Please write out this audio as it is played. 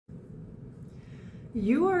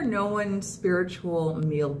You are no one's spiritual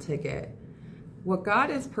meal ticket. What God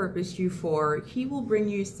has purposed you for, He will bring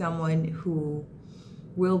you someone who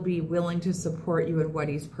will be willing to support you in what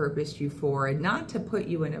He's purposed you for, and not to put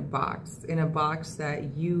you in a box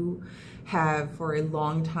that you have for a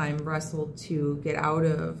long time wrestled to get out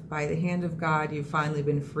of. By the hand of God, you've finally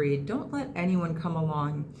been freed. Don't let anyone come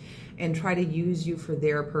along and try to use you for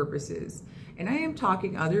their purposes. And I am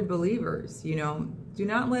talking other believers, you know, do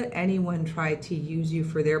not let anyone try to use you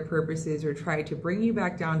for their purposes or try to bring you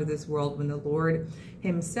back down to this world when the Lord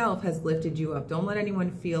Himself has lifted you up. Don't let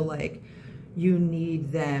anyone feel like you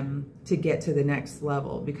need them to get to the next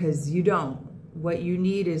level, because you don't. What you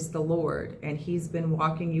need is the Lord, and He's been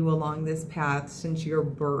walking you along this path since your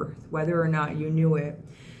birth, whether or not you knew it.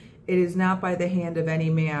 It is not by the hand of any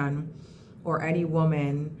man or any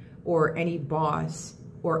woman or any boss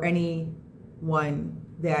or anyone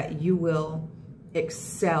that you will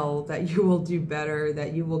excel, that you will do better,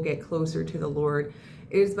 that you will get closer to the Lord.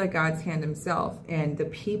 It is by God's hand Himself and the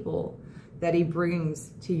people that He brings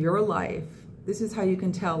to your life. This is how you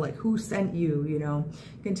can tell, like, who sent you, you know.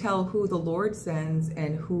 You can tell who the Lord sends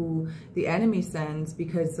and who the enemy sends,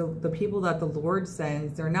 because the people that the Lord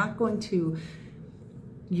sends, they're not going to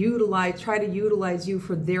try to utilize you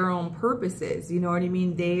for their own purposes. You know what I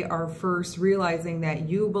mean? They are first realizing that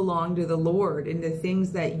you belong to the Lord, and the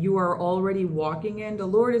things that you are already walking in, the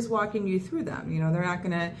Lord is walking you through them. You know, they're not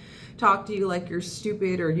going to talk to you like you're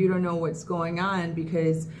stupid or you don't know what's going on,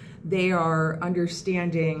 because they are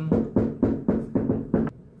understanding.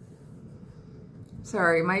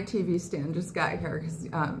 Sorry, my TV stand just got here because,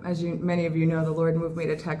 as many of you know, the Lord moved me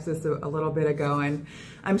to Texas a little bit ago, and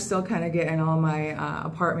I'm still kind of getting all my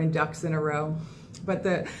apartment ducks in a row. But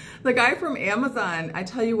the guy from Amazon, I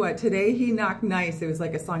tell you what, today he knocked nice. It was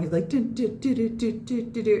like a song. He's like, do, do, do, do, do, do,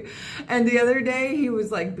 do, do. And the other day he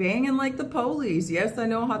was like banging like the police. Yes, I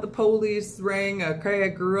know how the police ring. Okay, I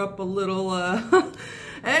grew up a little.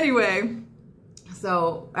 Anyway,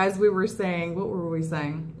 so as we were saying, what were we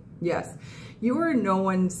saying? Yes. You are no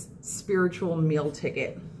one's spiritual meal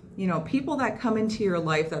ticket. You know, people that come into your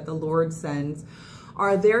life that the Lord sends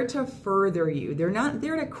are there to further you. They're not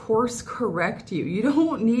there to course correct you. You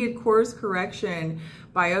don't need course correction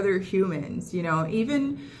by other humans. You know,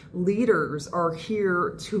 even leaders are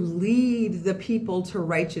here to lead the people to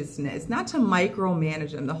righteousness, not to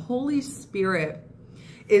micromanage them. The Holy Spirit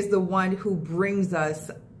is the one who brings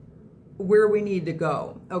us where we need to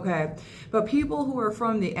go, okay? But people who are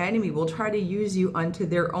from the enemy will try to use you unto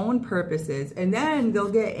their own purposes, and then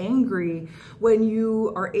they'll get angry when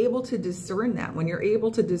you are able to discern that, when you're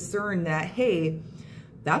able to discern that, hey,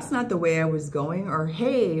 that's not the way I was going, or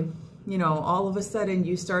hey, you know, all of a sudden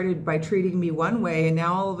you started by treating me one way, and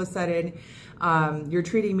now all of a sudden you're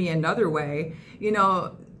treating me another way. You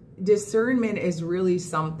know, discernment is really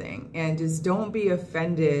something, and just don't be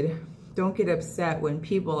offended. Don't get upset when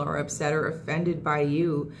people are upset or offended by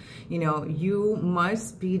you. You know, you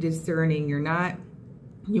must be discerning.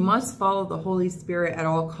 You must follow the Holy Spirit at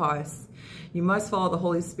all costs. You must follow the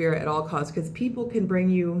Holy Spirit at all costs, because people can bring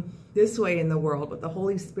you this way in the world, but the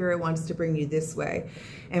Holy Spirit wants to bring you this way.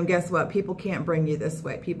 And guess what? People can't bring you this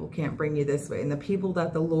way. People can't bring you this way. And the people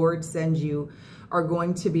that the Lord sends you are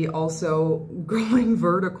going to be also going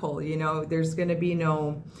vertical. You know, there's going to be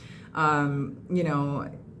no, you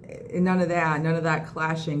know, none of that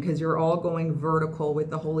clashing, because you're all going vertical with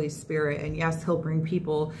the Holy Spirit. And yes, He'll bring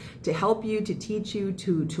people to help you, to teach you,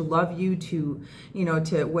 to love you, to, you know,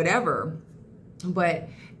 to whatever. But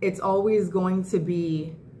it's always going to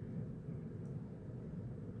be,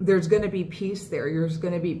 there's going to be peace there. There's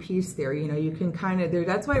going to be peace there. You know, you can kind of,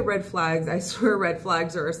 that's why red flags, I swear red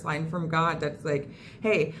flags are a sign from God. That's like,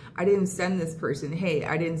 hey, I didn't send this person. Hey,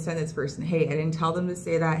 I didn't send this person. Hey, I didn't tell them to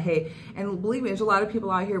say that. Hey, and believe me, there's a lot of people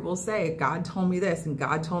out here will say, God told me this and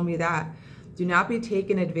God told me that. Do not be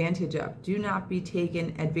taken advantage of. Do not be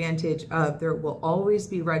taken advantage of. There will always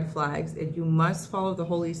be red flags, and you must follow the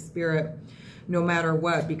Holy Spirit no matter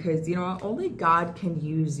what, because, you know, only God can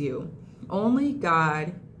use you. Only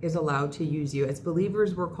God is allowed to use you. As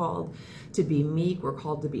believers, we're called to be meek. We're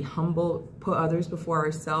called to be humble, put others before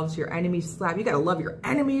ourselves. Your enemies slap. You got to love your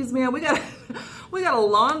enemies, man. We got a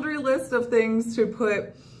laundry list of things to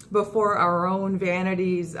put before our own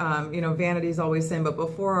vanities. You know, vanity's always sin, but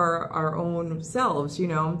before our own selves, you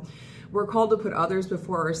know. We're called to put others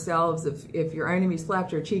before ourselves. If your enemy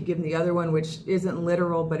slapped your cheek, give them the other one, which isn't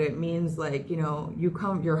literal, but it means, like, you know,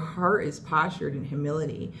 your heart is postured in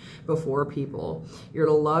humility before people. You're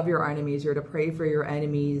to love your enemies. You're to pray for your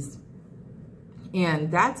enemies.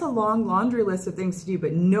 And that's a long laundry list of things to do,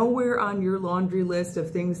 but nowhere on your laundry list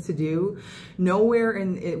of things to do, nowhere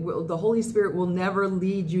in it will, the Holy Spirit will never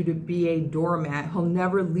lead you to be a doormat. He'll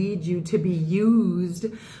never lead you to be used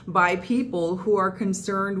by people who are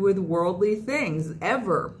concerned with worldly things,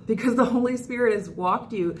 ever. Because the Holy Spirit has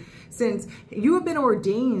walked you since you have been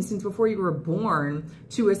ordained since before you were born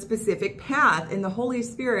to a specific path. And the Holy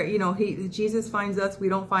Spirit, you know, Jesus finds us, we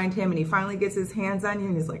don't find him, and he finally gets his hands on you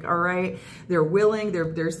and he's like, all right, they're willing,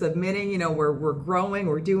 they're submitting, you know, we're growing,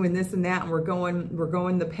 we're doing this and that, and we're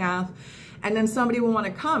going the path. And then somebody will want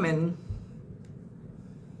to come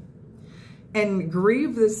and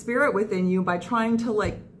grieve the spirit within you by trying to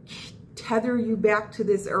like tether you back to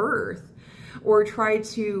this earth, or try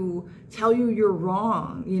to tell you you're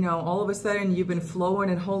wrong. You know, all of a sudden you've been flowing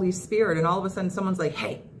in Holy Spirit, and all of a sudden someone's like,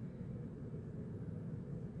 hey,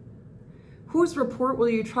 whose report will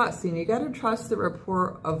you trust? And you got to trust the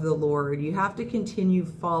report of the Lord. You have to continue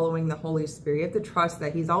following the Holy Spirit. You have to trust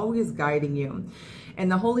that he's always guiding you.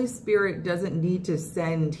 And the Holy Spirit doesn't need to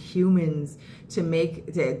send humans to make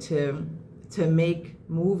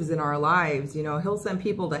moves in our lives. You know, he'll send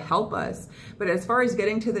people to help us. But as far as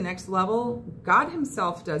getting to the next level, God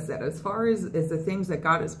himself does that. As far as the things that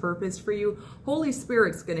God has purposed for you, Holy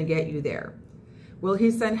Spirit's going to get you there. Will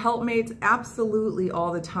he send helpmates? Absolutely,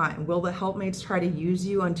 all the time. Will the helpmates try to use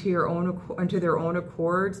you unto their own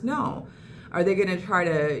accords? No. Are they going to try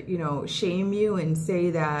to, you know, shame you and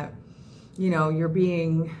say that, you know, you're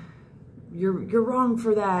wrong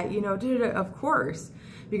for that, you know? Of course,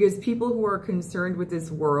 because people who are concerned with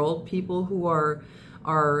this world, people who are,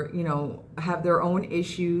 you know, have their own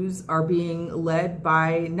issues, are being led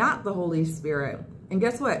by not the Holy Spirit. And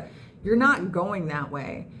guess what? You're not going that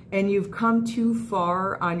way. And you've come too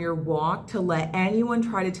far on your walk to let anyone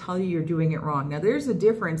try to tell you you're doing it wrong. Now, there's a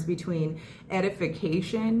difference between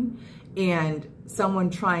edification and someone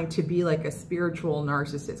trying to be like a spiritual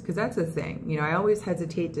narcissist, because that's a thing. You know, I always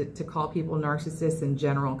hesitate to call people narcissists in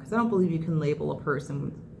general, because I don't believe you can label a person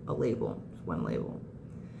with a label, one label.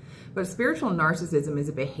 But spiritual narcissism is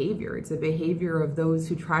a behavior. It's a behavior of those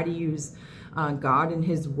who try to use God and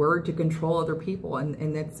his word to control other people. And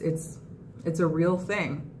it's a real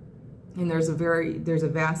thing. And there's a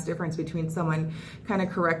vast difference between someone kind of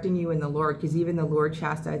correcting you in the Lord, because even the Lord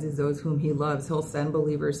chastises those whom he loves. He'll send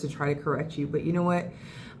believers to try to correct you. But you know what?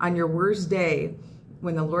 On your worst day,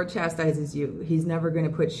 when the Lord chastises you, he's never going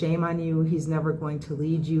to put shame on you. He's never going to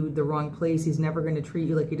lead you the wrong place. He's never going to treat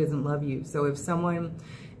you like he doesn't love you. So if someone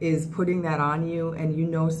is putting that on you, and you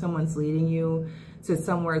know someone's leading you to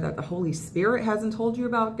somewhere that the Holy Spirit hasn't told you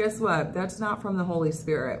about, guess what? That's not from the Holy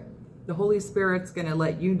Spirit. The Holy Spirit's going to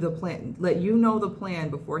let you know the plan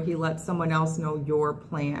before he lets someone else know your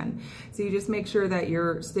plan. So you just make sure that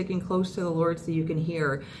you're sticking close to the Lord so you can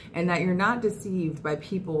hear, and that you're not deceived by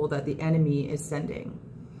people that the enemy is sending.